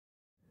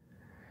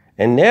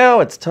And now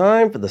it's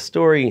time for the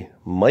story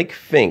Mike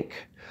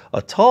Fink,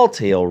 a tall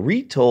tale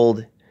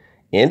retold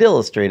and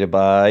illustrated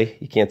by,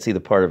 you can't see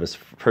the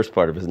first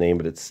part of his name,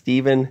 but it's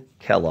Stephen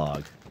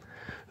Kellogg,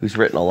 who's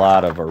written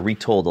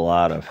retold a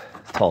lot of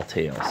tall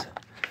tales.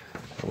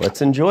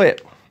 Let's enjoy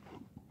it.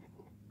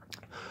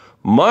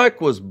 Mike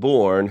was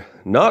born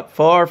not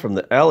far from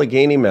the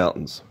Allegheny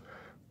Mountains.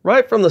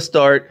 Right from the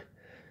start,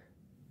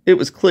 it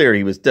was clear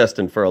he was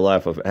destined for a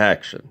life of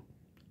action.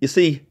 You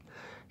see,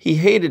 he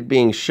hated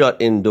being shut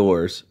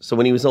indoors, so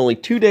when he was only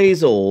 2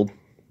 days old,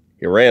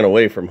 he ran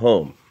away from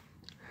home.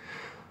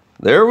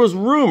 There was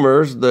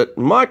rumors that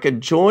Mike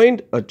had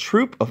joined a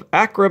troop of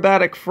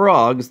acrobatic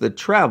frogs that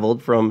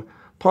traveled from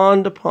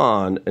pond to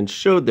pond and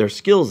showed their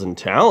skills and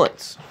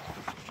talents.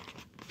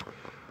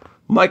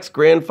 Mike's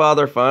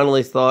grandfather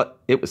finally thought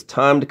it was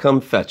time to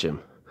come fetch him.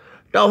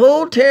 "The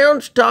whole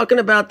town's talking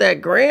about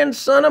that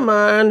grandson of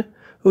mine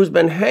who's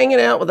been hanging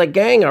out with a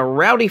gang of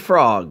rowdy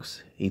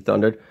frogs," he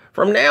thundered.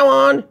 "From now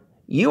on,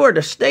 you are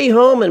to stay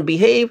home and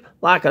behave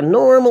like a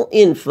normal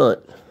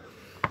infant."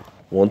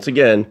 Once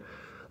again,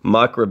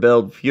 Mike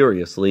rebelled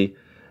furiously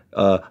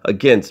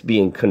against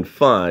being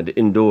confined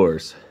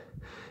indoors.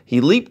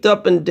 He leaped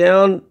up and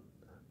down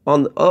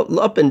on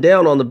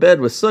the bed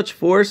with such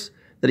force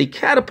that he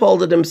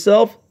catapulted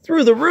himself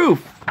through the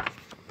roof.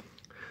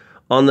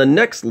 On the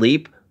next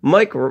leap,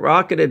 Mike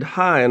rocketed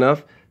high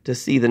enough to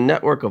see the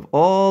network of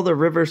all the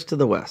rivers to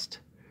the west.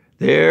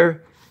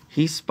 There,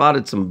 he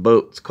spotted some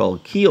boats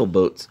called keel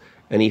boats,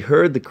 and he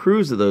heard the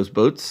crews of those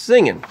boats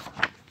singing.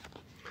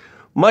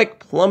 Mike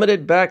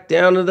plummeted back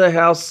down to the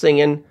house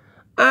singing,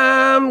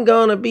 "I'm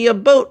gonna be a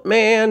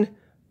boatman,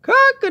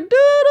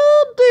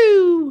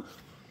 cock-a-doodle-doo."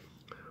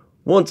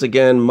 Once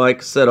again,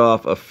 Mike set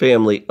off a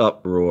family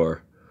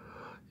uproar.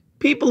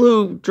 "People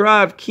who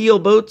drive keel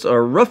boats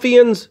are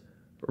ruffians,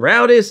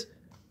 rowdies,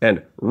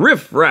 and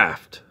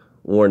riff-raff,"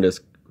 warned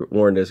his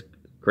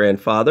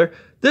grandfather.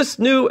 "This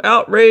new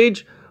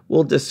outrage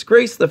will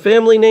disgrace the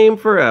family name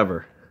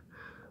forever."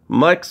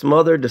 Mike's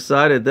mother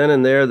decided then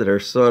and there that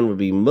her son would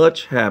be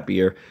much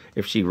happier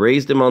if she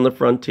raised him on the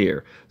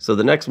frontier. So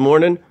the next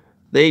morning,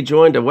 they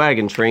joined a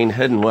wagon train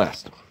heading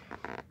west.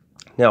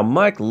 Now,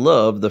 Mike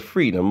loved the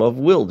freedom of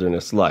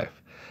wilderness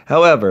life.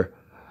 However,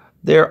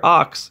 their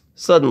ox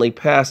suddenly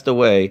passed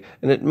away,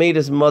 and it made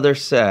his mother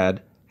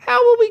sad.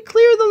 "How will we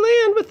clear the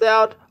land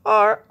without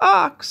our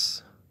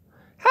ox?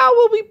 How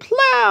will we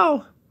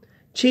plow?"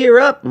 "Cheer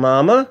up,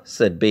 Mama,"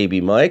 said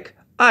baby Mike.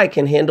 "I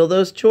can handle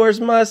those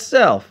chores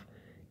myself."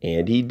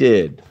 And he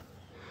did.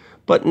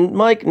 But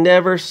Mike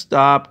never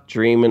stopped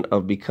dreaming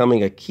of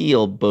becoming a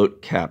keel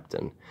boat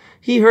captain.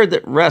 He heard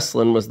that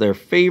wrestling was their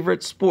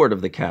favorite sport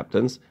of the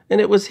captain's, and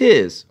it was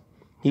his.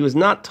 He was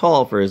not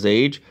tall for his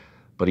age,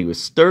 but he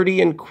was sturdy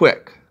and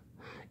quick.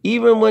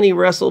 Even when he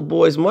wrestled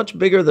boys much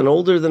bigger than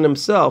older than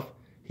himself,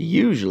 he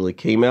usually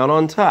came out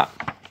on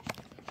top.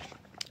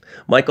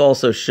 Mike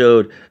also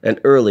showed an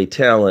early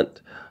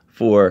talent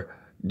for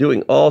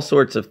doing all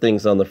sorts of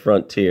things on the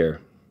frontier,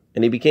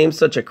 and he became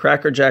such a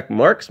crackerjack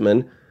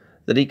marksman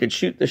that he could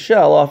shoot the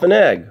shell off an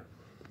egg.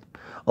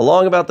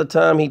 Along about the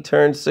time he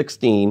turned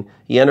 16,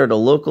 he entered a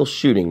local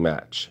shooting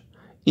match.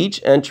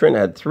 Each entrant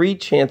had 3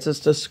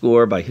 chances to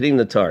score by hitting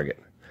the target.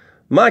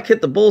 Mike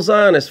hit the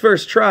bullseye on his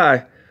first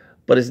try,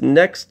 but his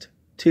next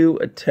 2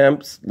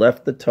 attempts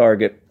left the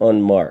target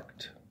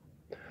unmarked.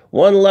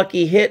 "One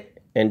lucky hit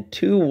and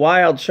 2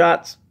 wild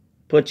shots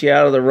put you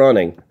out of the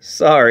running.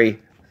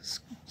 Sorry,"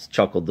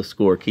 chuckled the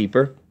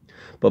scorekeeper.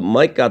 But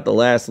Mike got the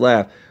last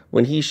laugh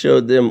when he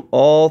showed them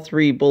all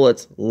 3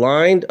 bullets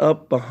lined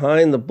up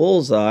behind the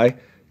bullseye,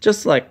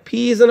 just like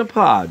peas in a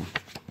pod.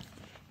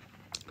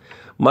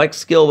 Mike's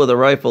skill with a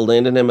rifle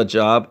landed him a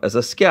job as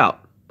a scout,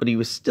 but he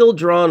was still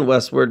drawn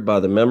westward by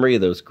the memory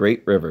of those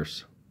great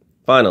rivers.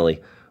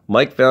 Finally,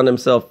 Mike found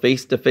himself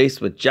face to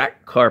face with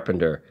Jack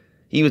Carpenter.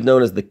 He was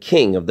known as the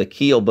king of the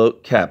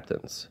keelboat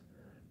captains.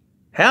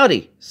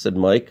 "Howdy," said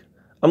Mike.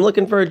 "I'm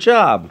looking for a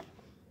job."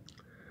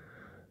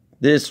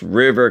 "This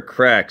river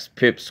cracks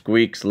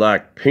pipsqueaks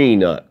like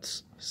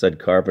peanuts," said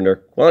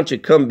Carpenter. "Why don't you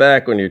come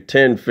back when you're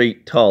 10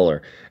 feet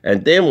taller,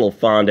 and then we'll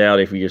find out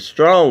if you're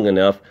strong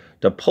enough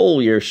to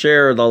pull your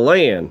share of the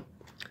land."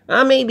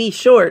 "I may be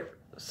short,"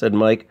 said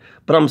Mike,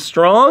 "but I'm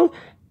strong,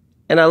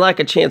 and I like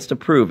a chance to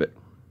prove it."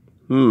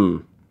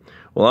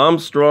 "Well, I'm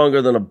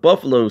stronger than a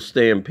buffalo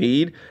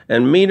stampede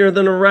and meaner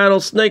than a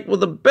rattlesnake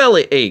with a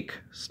belly ache,"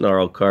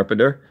 snarled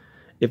Carpenter.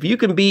 "If you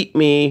can beat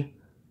me,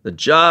 the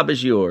job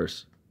is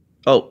yours.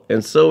 Oh,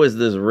 and so is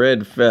this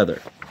red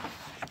feather."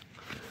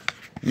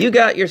 "You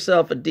got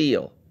yourself a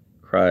deal,"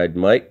 cried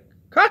Mike.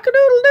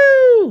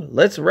 "Cock-a-doodle-doo!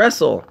 Let's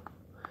wrestle."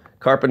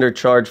 Carpenter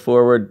charged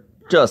forward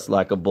just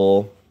like a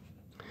bull.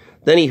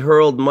 Then he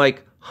hurled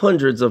Mike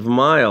hundreds of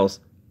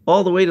miles,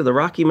 all the way to the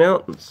Rocky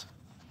Mountains.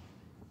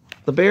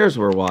 The bears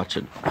were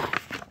watching.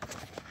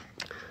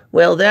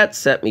 "Well, that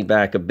set me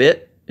back a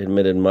bit,"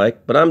 admitted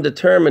Mike, "but I'm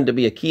determined to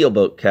be a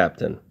keelboat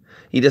captain."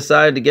 He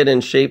decided to get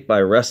in shape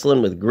by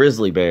wrestling with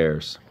grizzly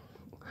bears.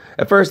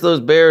 At first, those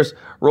bears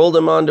rolled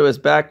him onto his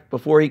back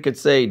before he could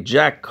say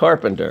Jack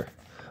Carpenter.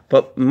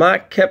 But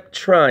Mike kept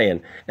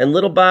trying, and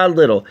little by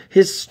little,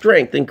 his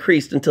strength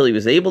increased until he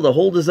was able to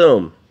hold his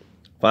own.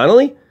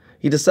 Finally,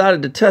 he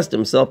decided to test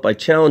himself by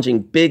challenging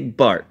Big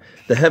Bart,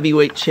 the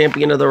heavyweight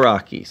champion of the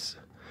Rockies.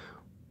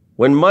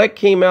 When Mike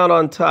came out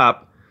on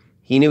top,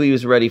 he knew he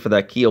was ready for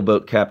that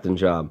keelboat captain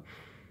job.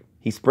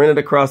 He sprinted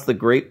across the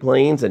Great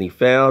Plains and he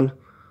found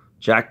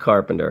Jack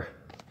Carpenter.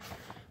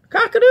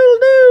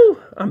 "Cock-a-doodle-doo!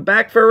 I'm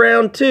back for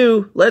round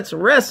 2. Let's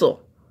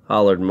wrestle,"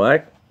 hollered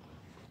Mike.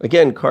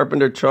 Again,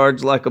 Carpenter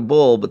charged like a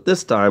bull, but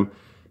this time,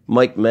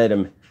 Mike met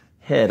him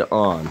head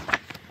on.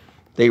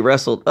 They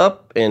wrestled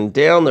up and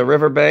down the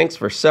riverbanks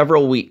for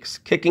several weeks,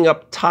 kicking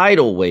up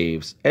tidal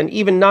waves and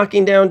even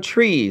knocking down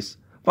trees.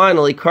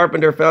 Finally,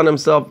 Carpenter found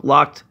himself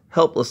locked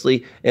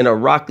helplessly in a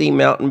Rocky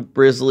Mountain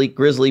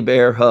grizzly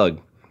bear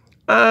hug.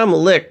 "I'm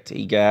licked,"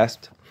 he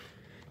gasped.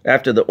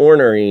 After the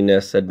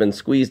orneriness had been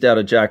squeezed out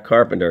of Jack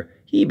Carpenter,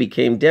 he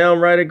became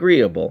downright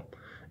agreeable.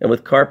 And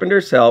with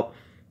Carpenter's help,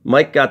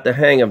 Mike got the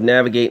hang of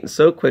navigating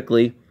so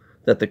quickly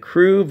that the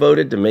crew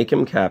voted to make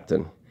him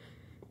captain.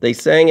 They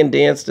sang and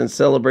danced and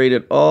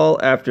celebrated all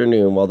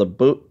afternoon while the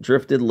boat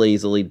drifted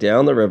lazily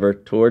down the river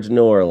towards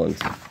New Orleans.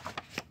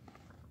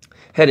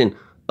 Heading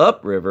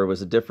upriver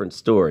was a different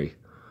story.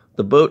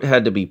 The boat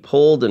had to be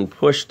pulled and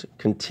pushed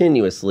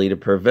continuously to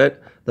prevent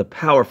the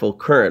powerful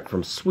current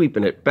from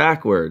sweeping it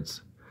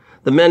backwards.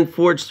 The men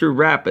forged through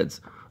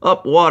rapids,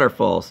 up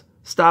waterfalls,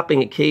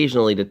 stopping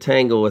occasionally to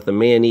tangle with a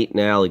man-eaten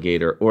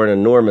alligator or an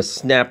enormous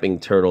snapping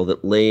turtle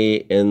that lay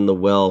in the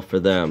well for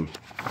them.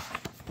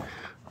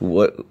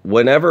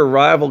 Whenever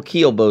rival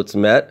keelboats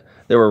met,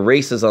 there were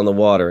races on the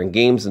water and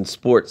games and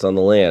sports on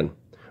the land.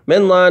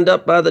 Men lined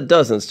up by the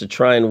dozens to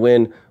try and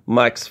win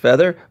Mike's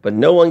feather, but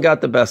no one got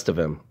the best of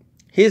him.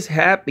 His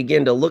hat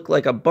began to look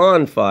like a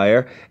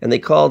bonfire, and they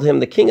called him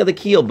the king of the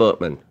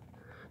keelboatmen.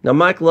 Now,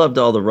 Mike loved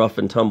all the rough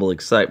and tumble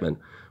excitement,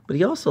 but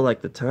he also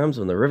liked the times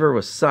when the river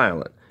was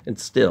silent and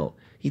still.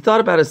 He thought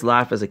about his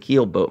life as a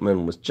keelboatman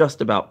and was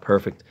just about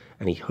perfect,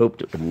 and he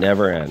hoped it would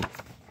never end.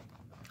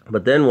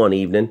 But then one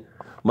evening,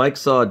 Mike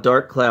saw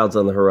dark clouds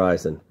on the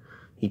horizon.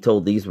 He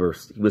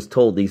was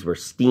told these were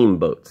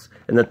steamboats,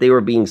 and that they were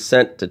being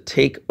sent to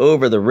take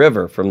over the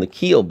river from the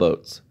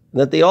keelboats,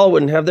 and that they all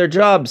wouldn't have their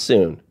jobs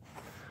soon.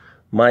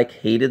 Mike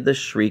hated the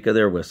shriek of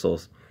their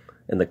whistles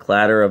and the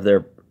clatter of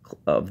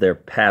their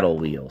paddle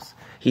wheels.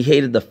 He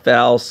hated the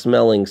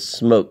foul-smelling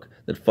smoke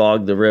that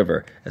fogged the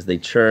river as they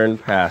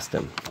churned past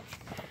him.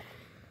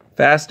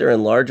 Faster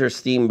and larger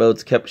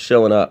steamboats kept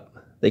showing up.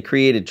 They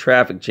created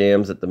traffic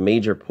jams at the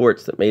major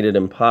ports that made it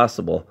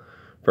impossible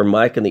for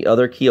Mike and the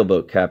other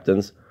keelboat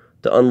captains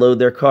to unload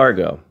their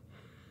cargo.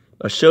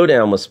 A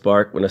showdown was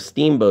sparked when a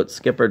steamboat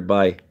skippered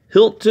by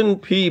Hilton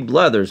P.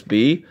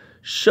 Blathersby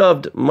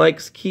shoved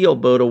Mike's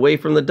keelboat away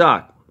from the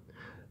dock.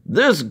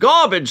 "This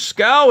garbage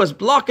scow is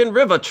blocking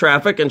river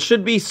traffic and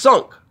should be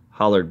sunk,"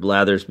 hollered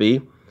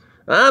Blathersby.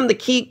 "I'm the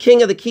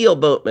king of the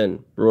keelboatmen,"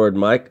 roared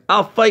Mike.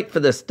 "I'll fight for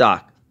this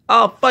dock.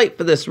 I'll fight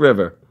for this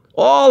river.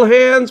 All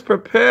hands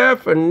prepare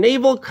for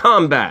naval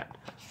combat,"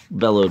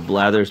 bellowed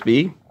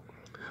Blathersby.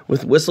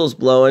 With whistles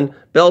blowing,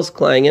 bells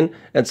clanging,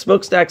 and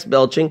smokestacks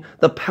belching,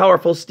 the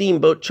powerful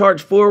steamboat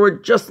charged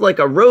forward just like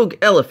a rogue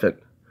elephant.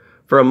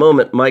 For a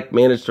moment, Mike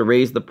managed to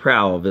raise the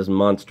prow of his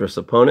monstrous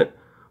opponent,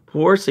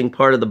 forcing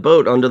part of the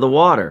boat under the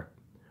water.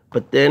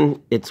 But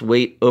then its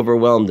weight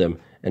overwhelmed him,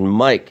 and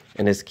Mike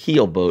and his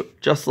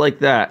keelboat, just like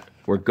that,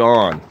 were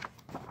gone.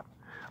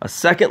 A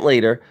second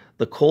later,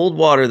 the cold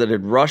water that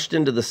had rushed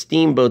into the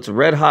steamboat's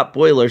red-hot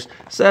boilers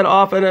set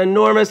off an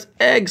enormous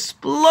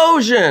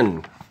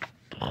explosion.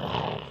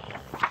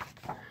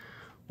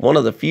 One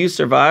of the few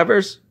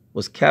survivors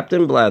was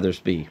Captain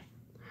Blathersby.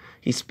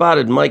 He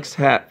spotted Mike's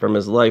hat from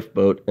his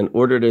lifeboat and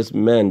ordered his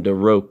men to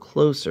row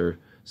closer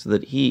so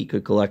that he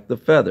could collect the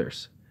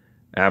feathers.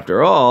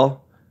 "After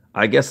all,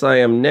 I guess I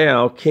am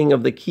now king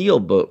of the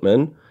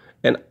keelboatmen,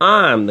 and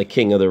I'm the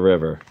king of the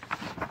river."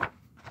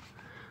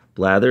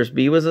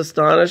 Blathersby was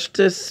astonished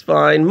to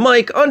find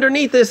Mike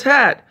underneath his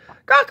hat.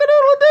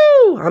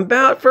 "Cock-a-doodle-doo! I'm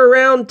about for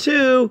round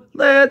 2.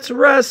 Let's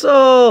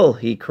wrestle!"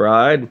 he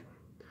cried.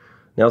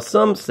 Now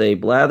some say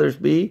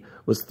Blathersby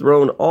was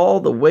thrown all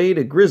the way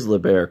to grizzly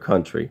bear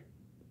country,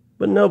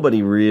 but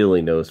nobody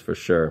really knows for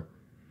sure.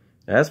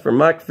 As for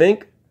Mike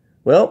Fink,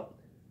 well,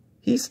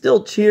 he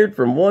still cheered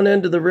from one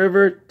end of the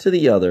river to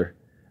the other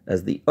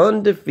as the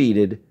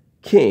undefeated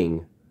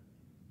king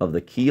of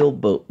the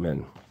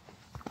keelboatmen.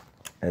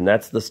 And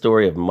that's the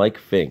story of Mike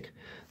Fink.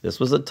 This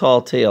was a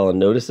tall tale, and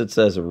notice it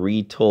says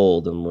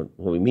retold, and what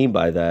we mean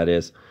by that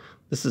is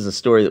this is a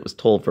story that was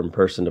told from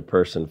person to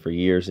person for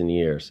years and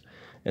years.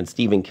 And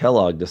Stephen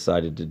Kellogg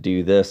decided to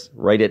do this,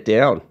 write it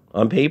down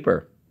on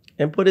paper,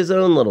 and put his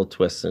own little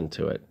twists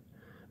into it.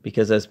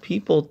 Because as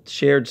people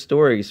shared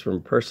stories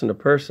from person to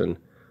person,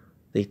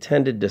 they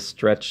tended to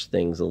stretch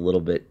things a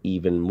little bit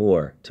even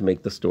more to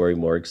make the story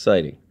more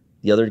exciting.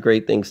 The other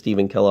great thing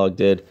Stephen Kellogg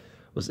did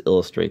was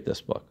illustrate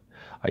this book.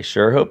 I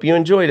sure hope you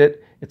enjoyed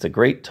it. It's a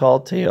great tall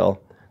tale.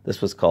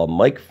 This was called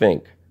Mike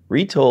Fink,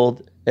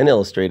 retold and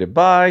illustrated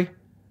by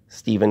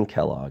Stephen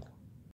Kellogg.